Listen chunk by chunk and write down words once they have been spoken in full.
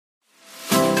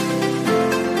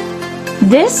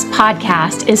This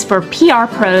podcast is for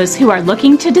PR pros who are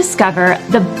looking to discover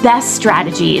the best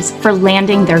strategies for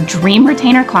landing their dream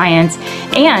retainer clients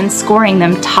and scoring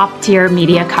them top-tier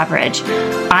media coverage.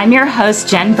 I'm your host,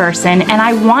 Jen Burson, and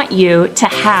I want you to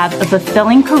have a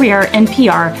fulfilling career in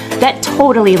PR that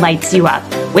totally lights you up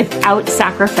without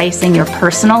sacrificing your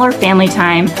personal or family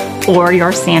time or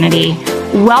your sanity.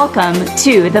 Welcome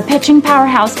to the Pitching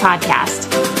Powerhouse Podcast.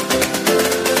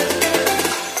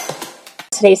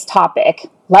 Today's topic.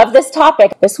 Love this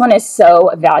topic. This one is so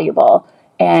valuable,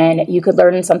 and you could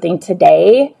learn something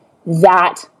today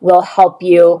that will help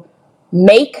you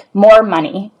make more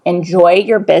money, enjoy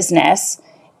your business,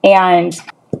 and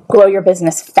grow your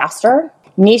business faster.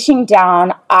 Niching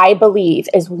down, I believe,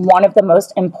 is one of the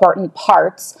most important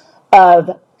parts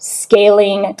of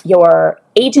scaling your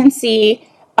agency,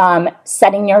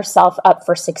 setting yourself up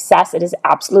for success. It is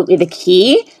absolutely the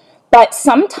key. But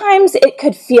sometimes it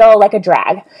could feel like a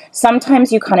drag.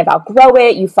 Sometimes you kind of outgrow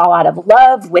it. You fall out of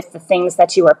love with the things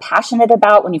that you were passionate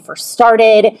about when you first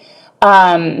started.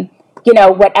 Whatever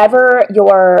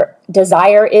your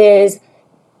desire is,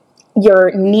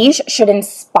 your niche should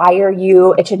inspire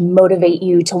you. It should motivate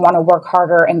you to want to work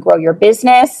harder and grow your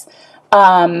business.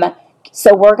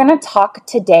 So we're going to talk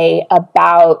today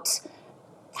about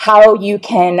how you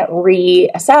can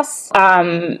reassess.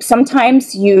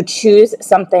 Sometimes you choose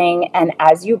something, and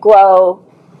as you grow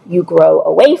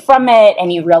away from it,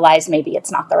 and you realize maybe it's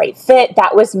not the right fit.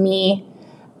 That was me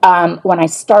when I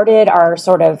started. Our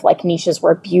sort of like niches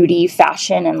were beauty,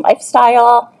 fashion, and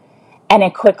lifestyle, and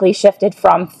it quickly shifted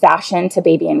from fashion to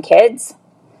baby and kids.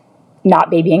 Not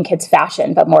baby and kids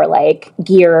fashion, but more like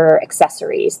gear,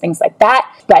 accessories, things like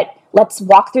that. But let's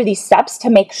walk through these steps to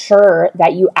make sure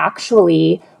that you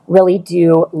actually really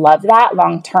do love that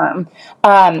long term.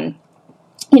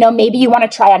 Maybe you want to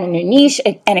try out a new niche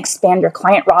and expand your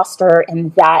client roster in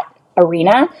that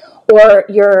arena, or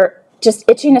you're just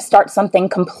itching to start something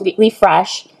completely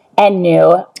fresh and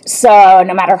new. So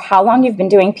no matter how long you've been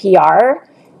doing PR,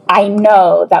 I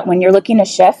know that when you're looking to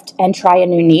shift and try a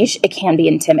new niche, it can be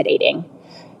intimidating.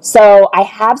 So I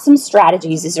have some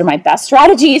strategies. These are my best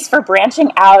strategies for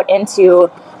branching out into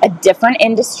a different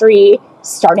industry,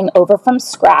 starting over from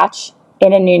scratch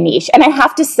in a new niche. And I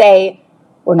have to say,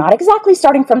 we're not exactly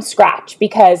starting from scratch,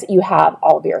 because you have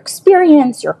all of your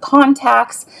experience, your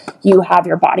contacts, you have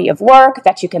your body of work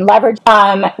that you can leverage,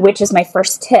 which is my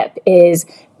first tip, is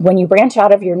when you branch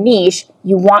out of your niche,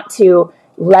 you want to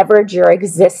leverage your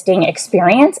existing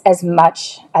experience as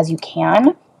much as you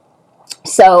can.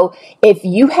 So if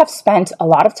you have spent a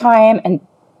lot of time and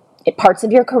parts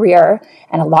of your career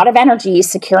and a lot of energy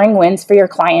securing wins for your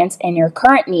clients in your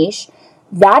current niche,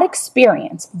 that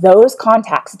experience, those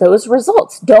contacts, those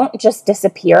results don't just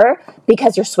disappear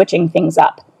because you're switching things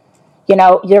up.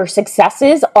 Your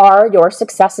successes are your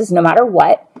successes no matter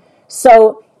what.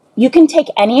 So you can take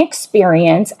any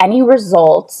experience, any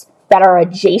results that are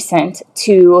adjacent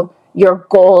to your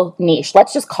goal niche.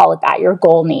 Let's just call it that, your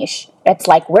goal niche. It's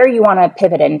like where you want to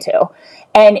pivot into.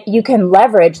 And you can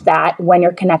leverage that when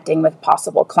you're connecting with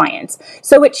possible clients.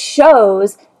 So it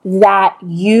shows that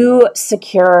you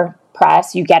secure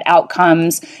press, you get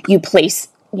outcomes, you place,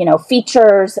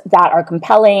 features that are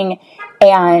compelling,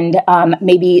 and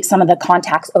maybe some of the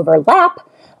contacts overlap.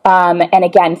 And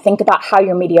again, think about how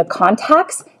your media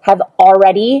contacts have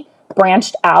already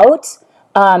branched out.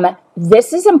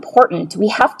 This is important. We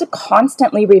have to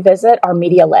constantly revisit our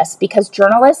media list, because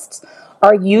journalists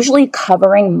are usually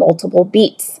covering multiple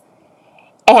beats,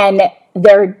 and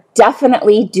they're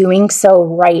definitely doing so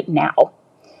right now.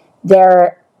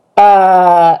 They're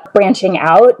branching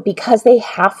out because they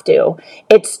have to.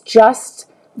 It's just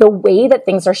the way that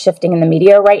things are shifting in the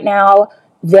media right now.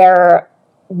 They're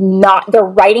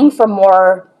writing for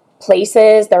more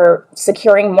places. They're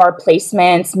securing more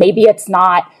placements. Maybe it's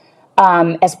not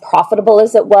as profitable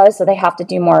as it was, so they have to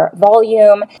do more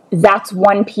volume. That's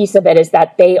one piece of it, is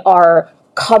that they are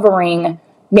covering,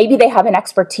 maybe they have an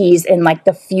expertise in like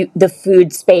the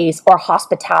food space or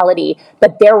hospitality,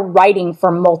 but they're writing for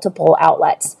multiple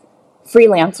outlets.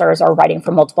 Freelancers are writing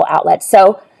for multiple outlets.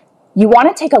 So you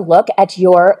want to take a look at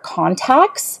your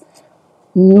contacts'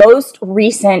 most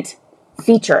recent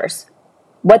features.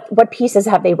 What pieces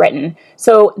have they written?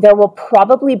 So there will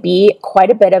probably be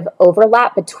quite a bit of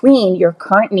overlap between your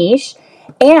current niche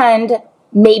and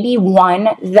maybe one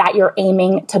that you're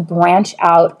aiming to branch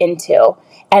out into.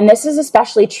 And this is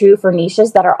especially true for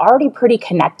niches that are already pretty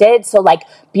connected. So like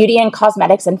beauty and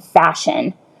cosmetics and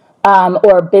fashion,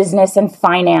 or business and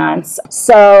finance.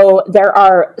 So there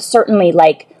are certainly,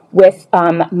 like with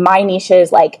my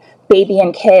niches like baby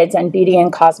and kids and beauty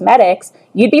and cosmetics,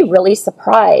 you'd be really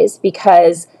surprised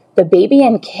because the baby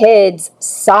and kids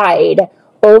side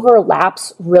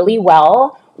overlaps really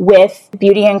well with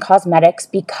beauty and cosmetics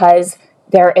because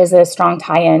there is a strong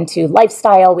tie-in to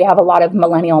lifestyle. We have a lot of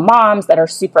millennial moms that are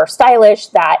super stylish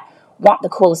that want the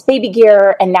coolest baby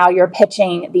gear, and now you're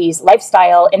pitching these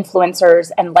lifestyle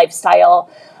influencers and lifestyle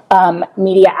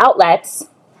media outlets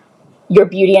your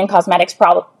beauty and cosmetics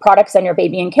products and your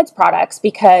baby and kids products,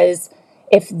 because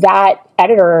if that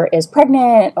editor is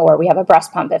pregnant or we have a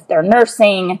breast pump, if they're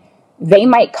nursing, they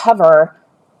might cover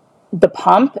the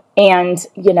pump and,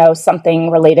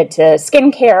 something related to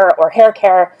skincare or hair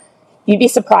care. You'd be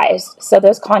surprised. So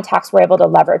those contacts we're able to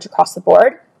leverage across the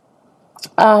board.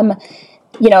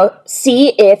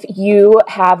 See if you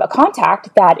have a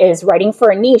contact that is writing for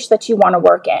a niche that you want to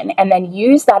work in, and then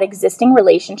use that existing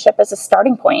relationship as a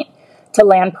starting point to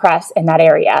land press in that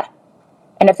area.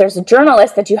 And if there's a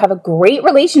journalist that you have a great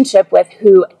relationship with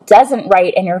who doesn't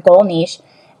write in your goal niche,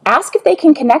 ask if they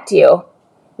can connect you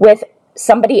with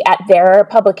somebody at their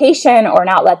publication or an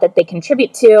outlet that they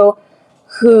contribute to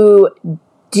who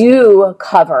do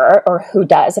cover, or who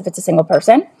does, if it's a single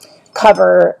person,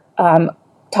 cover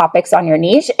topics on your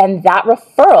niche. And that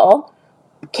referral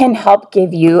can help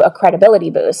give you a credibility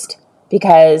boost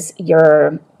because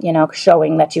you're,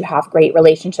 showing that you have great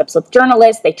relationships with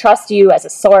journalists. They trust you as a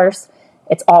source.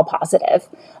 It's all positive.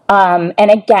 And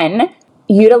again,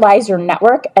 utilize your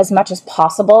network as much as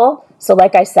possible. So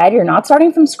like I said, you're not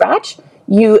starting from scratch.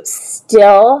 You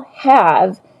still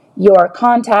have your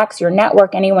contacts, your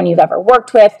network, anyone you've ever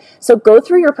worked with. So go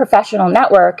through your professional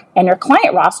network and your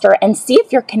client roster and see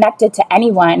if you're connected to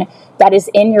anyone that is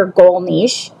in your goal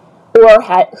niche or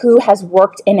who has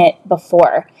worked in it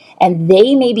before. And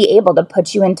they may be able to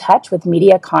put you in touch with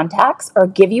media contacts or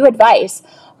give you advice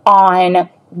on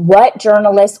what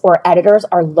journalists or editors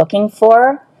are looking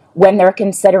for when they're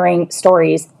considering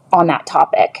stories on that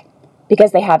topic,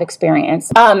 because they have experience.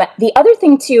 The other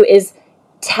thing too is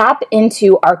tap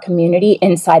into our community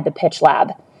inside the Pitch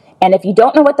Lab. And if you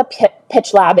don't know what the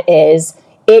Pitch Lab is,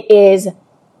 it is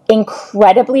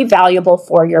incredibly valuable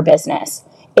for your business.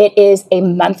 It is a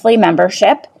monthly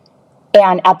membership,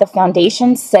 and at the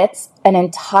foundation sits an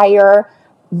entire,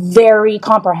 very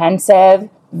comprehensive,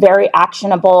 very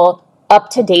actionable,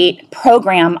 up-to-date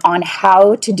program on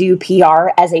how to do PR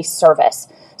as a service.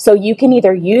 So you can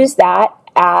either use that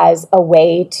as a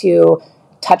way to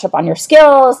touch up on your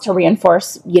skills, to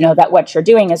reinforce, that what you're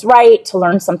doing is right, to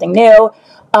learn something new,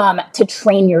 to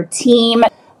train your team,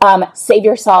 save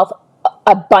yourself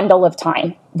a bundle of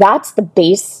time. That's the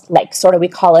base, we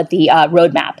call it the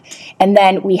roadmap. And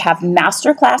then we have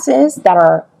master classes that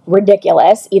are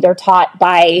ridiculous, either taught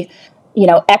by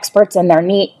experts in their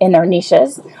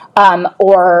niches,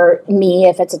 or me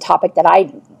if it's a topic that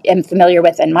I am familiar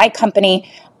with in my company.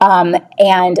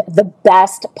 And the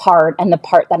best part, and the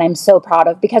part that I'm so proud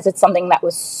of because it's something that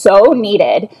was so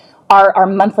needed, are our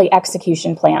monthly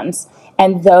execution plans.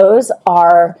 And those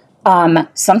are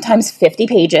sometimes 50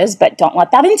 pages, but don't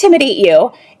let that intimidate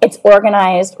you. It's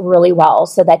organized really well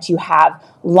so that you have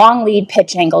long lead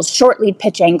pitch angles, short lead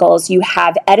pitch angles. You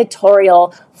have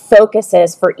editorial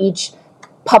focuses for each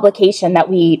publication that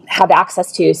we have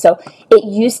access to. So it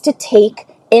used to take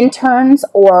interns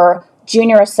or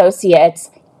junior associates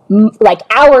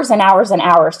hours and hours and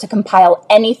hours to compile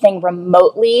anything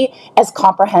remotely as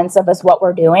comprehensive as what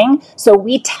we're doing. So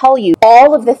we tell you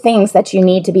all of the things that you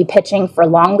need to be pitching for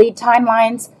long lead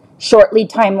timelines, short lead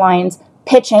timelines,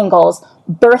 pitch angles,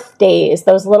 birthdays,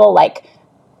 those little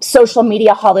social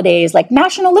media holidays like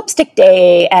National Lipstick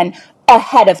Day, and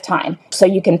ahead of time so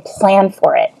you can plan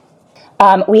for it.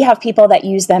 We have people that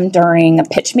use them during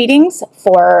pitch meetings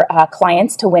for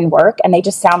clients to win work, and they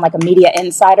just sound like a media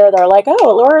insider. They're like,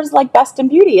 oh, Laura's Best in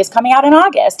Beauty is coming out in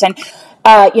August, and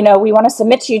we want to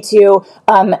submit you to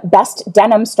best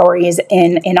denim stories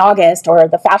in August, or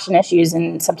the fashion issues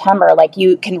in September.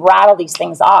 You can rattle these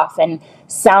things off and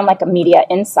sound like a media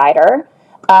insider.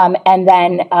 And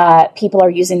then people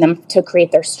are using them to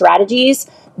create their strategies.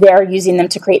 They're using them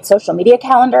to create social media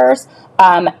calendars,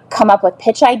 come up with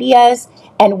pitch ideas,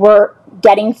 and we're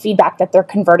getting feedback that they're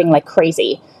converting like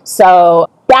crazy. So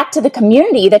back to the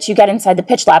community that you get inside the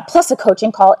Pitch Lab, plus a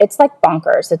coaching call, it's like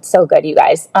bonkers. It's so good, you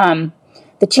guys.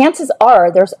 The chances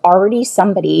are there's already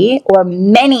somebody or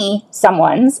many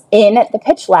someones in the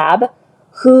Pitch Lab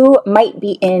who might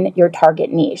be in your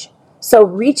target niche. So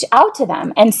reach out to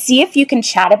them and see if you can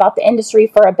chat about the industry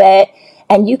for a bit.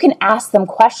 And you can ask them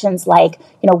questions like,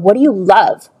 what do you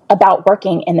love about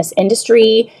working in this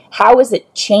industry? How has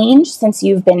it changed since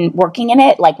you've been working in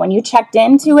it? When you checked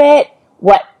into it,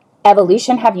 what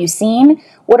evolution have you seen?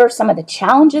 What are some of the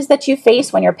challenges that you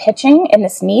face when you're pitching in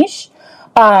this niche?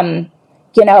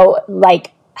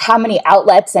 Like how many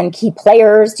outlets and key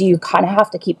players do you kind of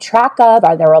have to keep track of?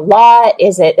 Are there a lot?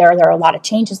 Are there a lot of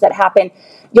changes that happen?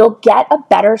 You'll get a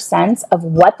better sense of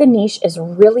what the niche is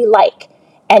really like,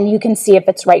 and you can see if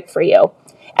it's right for you.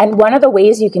 And one of the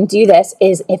ways you can do this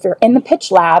is if you're in the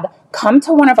Pitch Lab, come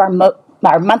to one of our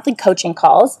monthly coaching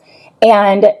calls,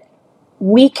 and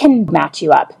we can match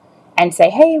you up and say,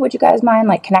 hey, would you guys mind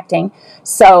like connecting?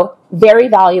 So very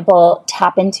valuable,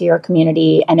 tap into your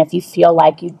community. And if you feel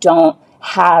like you don't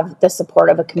have the support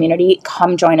of a community,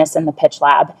 come join us in the Pitch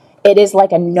Lab. It is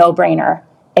like a no-brainer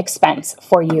expense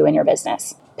for you and your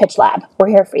business. Pitch Lab, we're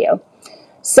here for you.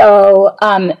 So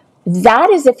that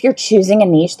is if you're choosing a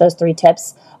niche. Those 3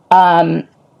 tips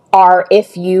are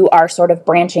if you are sort of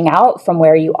branching out from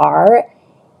where you are.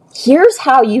 Here's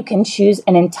how you can choose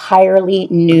an entirely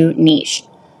new niche.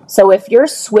 So if you're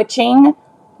switching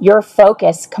your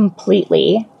focus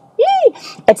completely,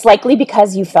 it's likely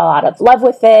because you fell out of love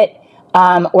with it,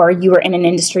 or you were in an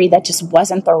industry that just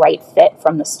wasn't the right fit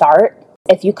from the start.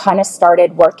 If you kind of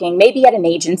started working maybe at an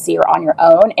agency or on your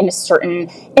own in a certain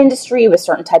industry with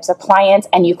certain types of clients,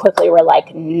 and you quickly were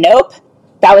like, nope,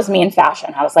 that was me in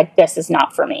fashion. I was like, this is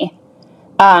not for me.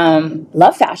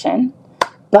 Love fashion,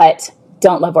 but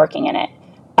don't love working in it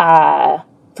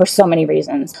for so many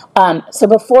reasons. So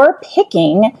before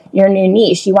picking your new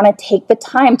niche, you want to take the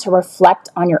time to reflect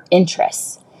on your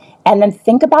interests and then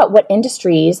think about what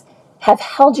industries have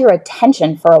held your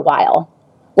attention for a while,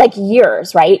 like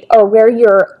years, right? Or where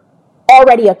you're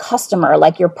already a customer,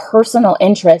 like your personal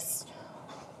interests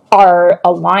are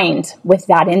aligned with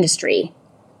that industry.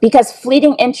 Because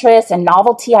fleeting interests and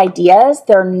novelty ideas,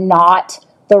 they're not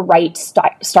the right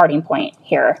starting point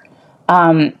here.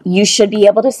 You should be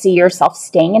able to see yourself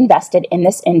staying invested in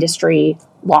this industry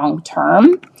long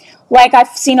term. Like I've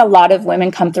seen a lot of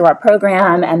women come through our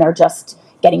program and they're just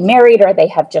getting married, or they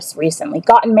have just recently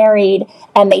gotten married,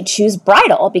 and they choose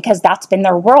bridal because that's been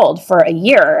their world for a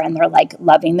year and they're like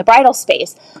loving the bridal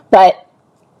space. But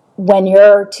when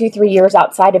you're 2-3 years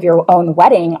outside of your own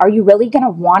wedding, are you really going to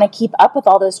want to keep up with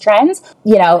all those trends?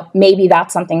 Maybe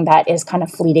that's something that is kind of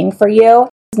fleeting for you.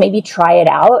 Maybe try it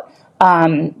out.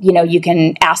 You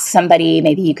can ask somebody,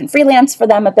 maybe you can freelance for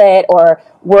them a bit, or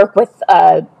work with,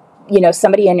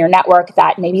 somebody in your network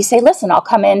that maybe say, listen, I'll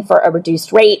come in for a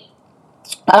reduced rate.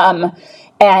 I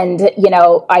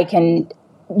can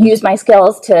use my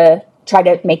skills to try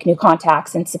to make new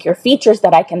contacts and secure features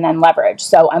that I can then leverage.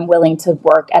 So I'm willing to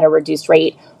work at a reduced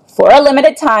rate for a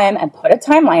limited time and put a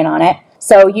timeline on it.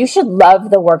 So you should love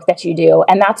the work that you do.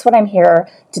 And that's what I'm here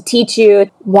to teach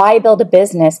you. Why build a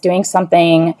business doing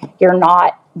something you're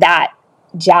not that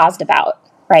jazzed about,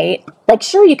 right? Like,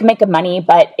 sure, you can make good money,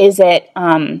 but is it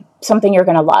something you're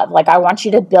going to love? Like, I want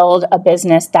you to build a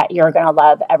business that you're going to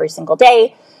love every single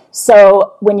day.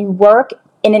 So when you work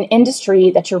in an industry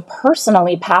that you're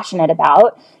personally passionate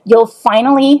about, you'll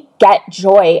finally get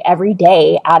joy every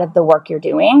day out of the work you're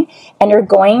doing. And you're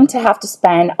going to have to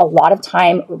spend a lot of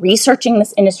time researching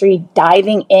this industry,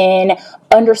 diving in,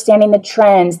 understanding the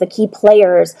trends, the key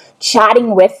players,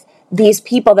 chatting with these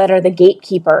people that are the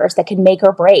gatekeepers that can make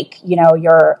or break,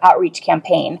 your outreach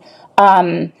campaign.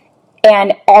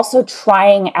 And also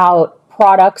trying out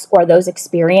products or those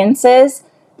experiences.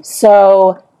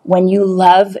 So when you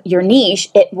love your niche,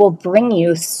 it will bring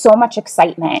you so much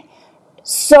excitement,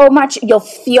 so much you'll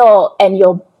feel, and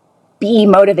you'll be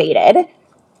motivated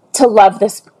to love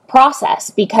this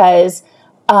process because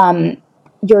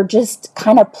you're just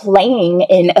kind of playing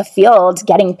in a field,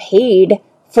 getting paid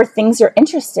for things you're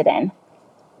interested in.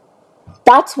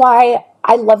 That's why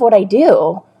I love what I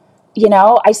do.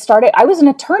 I was an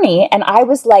attorney and I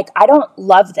was like, I don't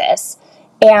love this.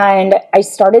 And I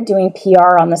started doing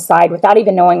PR on the side without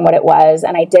even knowing what it was.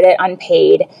 And I did it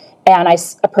unpaid. And I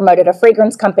promoted a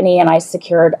fragrance company and I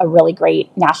secured a really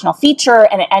great national feature.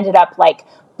 And it ended up like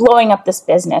blowing up this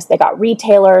business. They got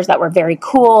retailers that were very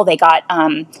cool. They got,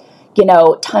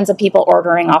 tons of people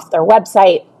ordering off their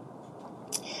website.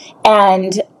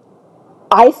 And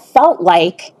I felt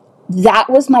like that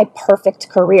was my perfect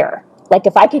career. Like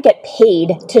if I could get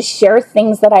paid to share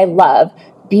things that I love,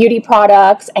 beauty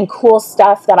products and cool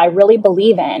stuff that I really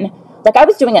believe in. Like I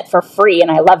was doing it for free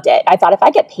and I loved it. I thought if I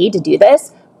get paid to do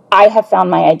this, I have found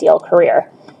my ideal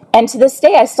career. And to this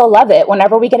day, I still love it.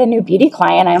 Whenever we get a new beauty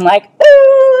client, I'm like,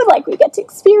 ooh, like we get to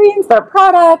experience their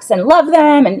products and love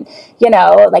them. And,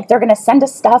 like they're going to send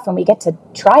us stuff and we get to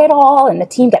try it all. And the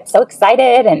team gets so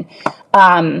excited and,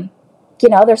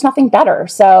 there's nothing better.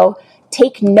 So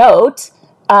take note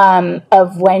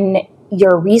of when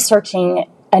you're researching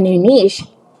a new niche.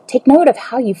 Take note of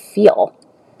how you feel.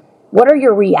 What are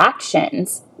your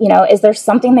reactions? is there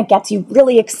something that gets you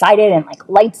really excited and like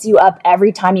lights you up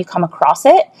every time you come across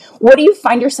it? What do you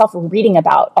find yourself reading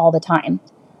about all the time?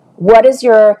 What is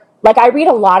I read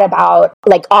a lot about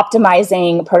like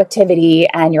optimizing productivity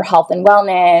and your health and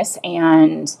wellness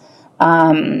and,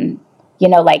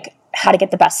 like how to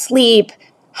get the best sleep,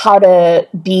 how to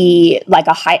be like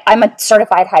I'm a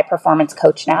certified high performance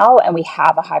coach now, and we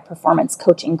have a high performance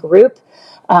coaching group.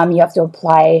 You have to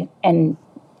apply and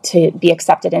to be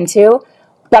accepted into.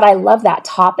 But I love that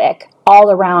topic all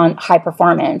around high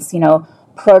performance,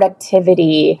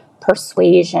 productivity,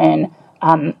 persuasion,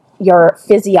 your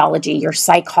physiology, your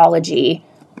psychology,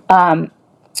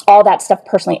 all that stuff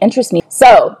personally interests me.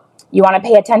 So you want to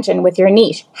pay attention with your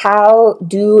niche. How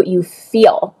do you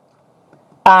feel?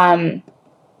 And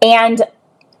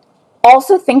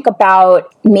also think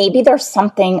about maybe there's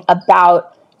something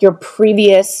about your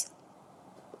previous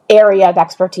area of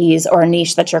expertise or a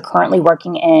niche that you're currently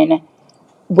working in.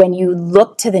 When you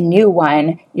look to the new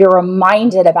one, you're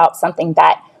reminded about something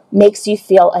that makes you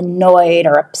feel annoyed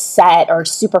or upset or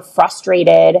super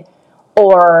frustrated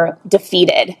or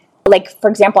defeated. Like, for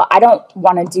example, I don't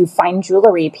want to do fine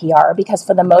jewelry PR because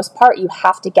for the most part, you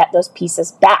have to get those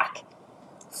pieces back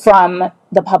from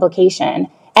the publication.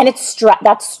 And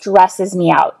that stresses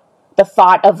me out. The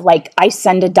thought of like, I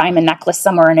send a diamond necklace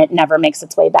somewhere and it never makes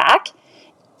its way back.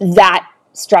 That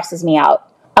stresses me out.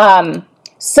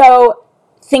 So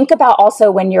think about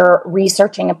also when you're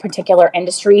researching a particular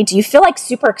industry, do you feel like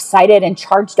super excited and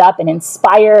charged up and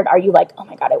inspired? Are you like, oh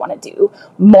my God, I want to do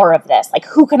more of this? Like,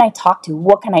 who can I talk to?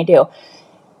 What can I do?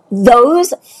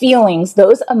 Those feelings,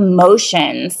 those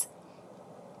emotions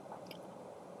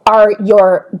are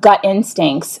your gut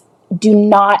instincts. Do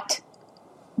not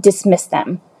dismiss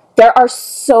them. There are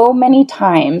so many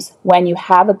times when you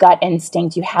have a gut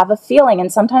instinct, you have a feeling,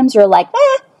 and sometimes you're like,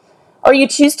 or you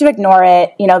choose to ignore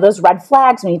it. Those red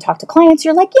flags when you talk to clients,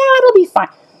 you're like, yeah, it'll be fine.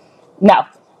 No,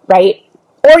 right?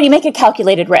 Or you make a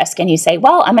calculated risk and you say,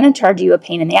 well, I'm going to charge you a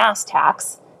pain in the ass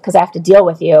tax because I have to deal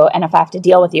with you. And if I have to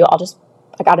deal with you,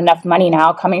 I got enough money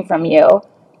now coming from you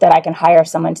that I can hire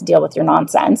someone to deal with your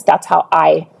nonsense. That's how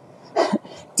I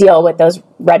deal with those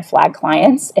red flag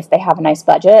clients. If they have a nice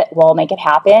budget, we'll make it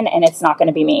happen. And it's not going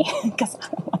to be me because I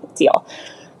don't want to deal.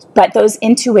 But those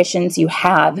intuitions you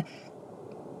have,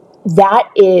 that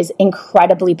is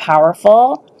incredibly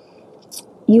powerful.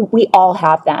 We all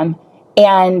have them.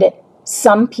 And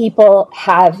some people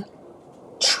have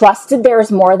trusted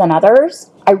theirs more than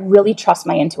others. I really trust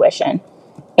my intuition.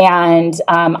 And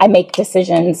I make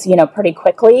decisions, pretty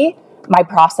quickly. My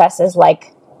process is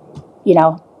like,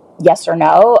 yes or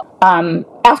no,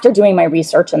 after doing my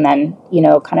research and then,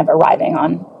 kind of arriving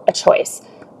on a choice.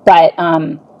 But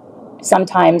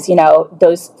sometimes,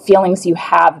 those feelings you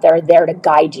have, they're there to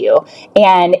guide you.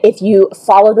 And if you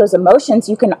follow those emotions,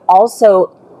 you can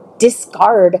also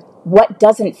discard what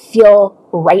doesn't feel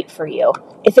right for you.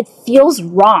 If it feels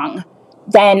wrong,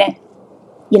 then,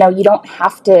 you don't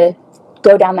have to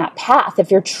go down that path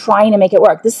if you're trying to make it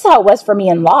work. This is how it was for me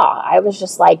in law. I was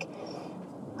just like,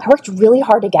 I worked really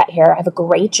hard to get here. I have a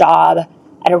great job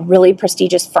at a really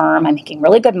prestigious firm. I'm making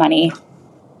really good money.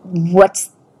 What's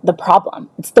the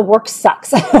problem? It's the work sucks.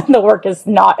 The work is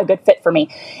not a good fit for me.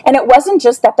 And it wasn't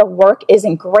just that the work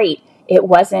isn't great. It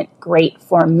wasn't great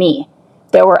for me.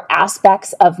 There were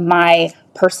aspects of my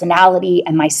personality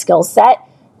and my skill set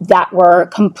that were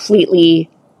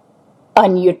completely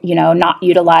not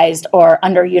utilized or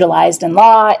underutilized in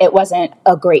law. It wasn't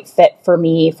a great fit for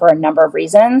me for a number of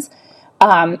reasons.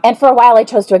 And for a while I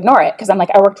chose to ignore it because I'm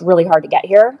like, I worked really hard to get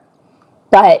here.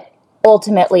 But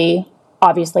ultimately,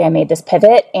 obviously I made this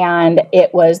pivot and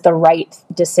it was the right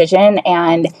decision.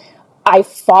 And I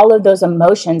followed those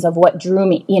emotions of what drew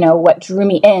me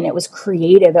in. It was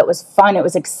creative. It was fun. It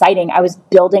was exciting. I was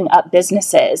building up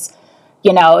businesses,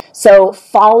 So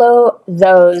follow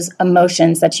those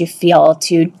emotions that you feel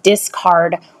to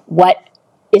discard what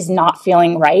is not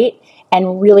feeling right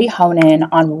and really hone in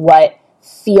on what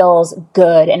feels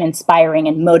good and inspiring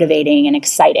and motivating and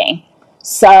exciting.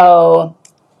 So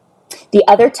the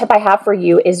other tip I have for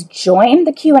you is join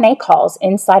the Q&A calls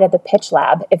inside of the Pitch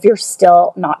Lab if you're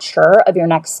still not sure of your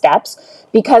next steps,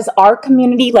 because our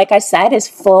community, like I said, is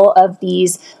full of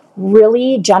these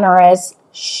really generous,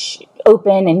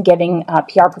 open and giving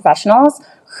PR professionals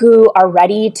who are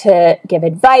ready to give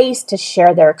advice, to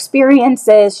share their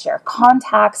experiences, share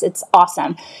contacts. It's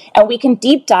awesome. And we can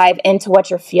deep dive into what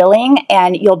you're feeling,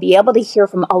 and you'll be able to hear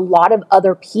from a lot of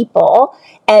other people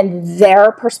and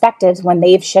their perspectives when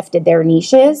they've shifted their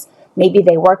niches. Maybe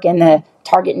they work in the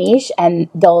target niche and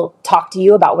they'll talk to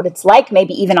you about what it's like,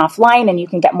 maybe even offline, and you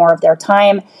can get more of their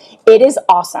time. It is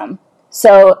awesome.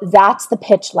 So that's the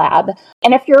Pitch Lab.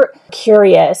 And if you're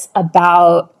curious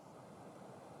about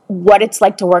what it's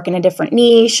like to work in a different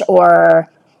niche or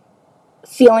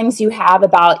feelings you have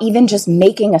about even just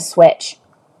making a switch,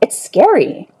 it's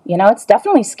scary. It's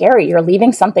definitely scary. You're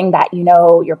leaving something that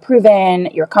you're proven,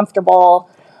 you're comfortable,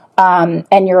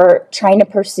 and you're trying to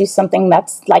pursue something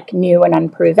that's like new and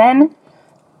unproven.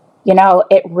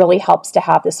 It really helps to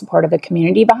have the support of a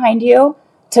community behind you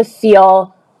to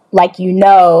feel like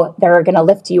they're going to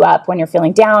lift you up when you're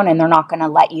feeling down, and they're not going to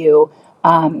let you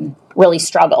really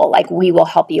struggle. Like, we will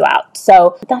help you out.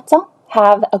 So that's all.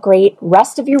 Have a great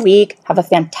rest of your week. Have a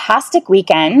fantastic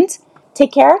weekend.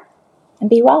 Take care and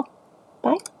be well.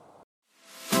 Bye.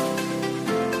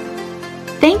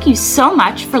 Thank you so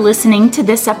much for listening to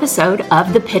this episode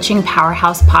of the Pitching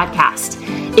Powerhouse podcast.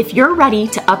 If you're ready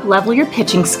to up-level your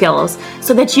pitching skills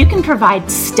so that you can provide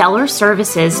stellar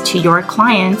services to your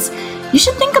clients, you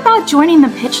should think about joining the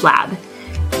Pitch Lab.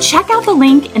 Check out the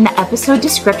link in the episode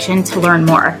description to learn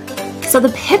more. So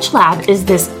the Pitch Lab is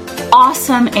this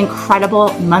awesome,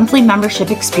 incredible monthly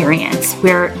membership experience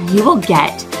where you will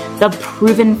get the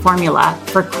proven formula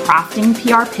for crafting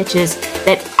PR pitches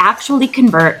that actually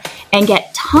convert and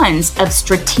get tons of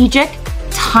strategic,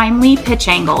 timely pitch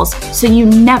angles so you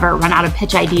never run out of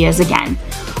pitch ideas again.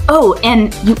 Oh,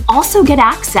 and you also get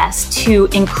access to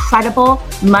incredible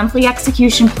monthly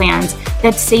execution plans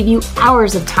that save you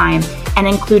hours of time and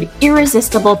include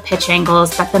irresistible pitch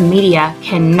angles that the media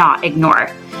cannot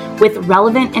ignore, with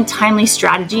relevant and timely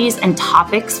strategies and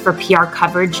topics for PR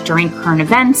coverage during current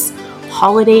events,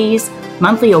 holidays,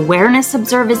 monthly awareness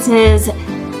observances,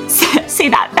 say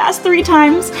that fast 3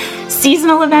 times,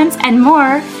 seasonal events, and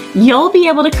more. You'll be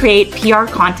able to create PR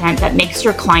content that makes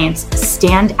your clients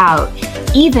stand out,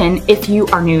 even if you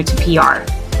are new to PR.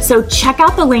 So check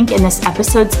out the link in this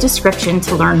episode's description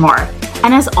to learn more.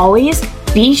 And as always,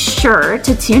 be sure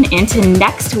to tune into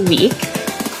next week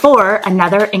for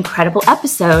another incredible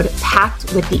episode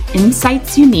packed with the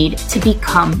insights you need to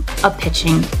become a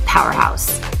pitching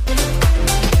powerhouse.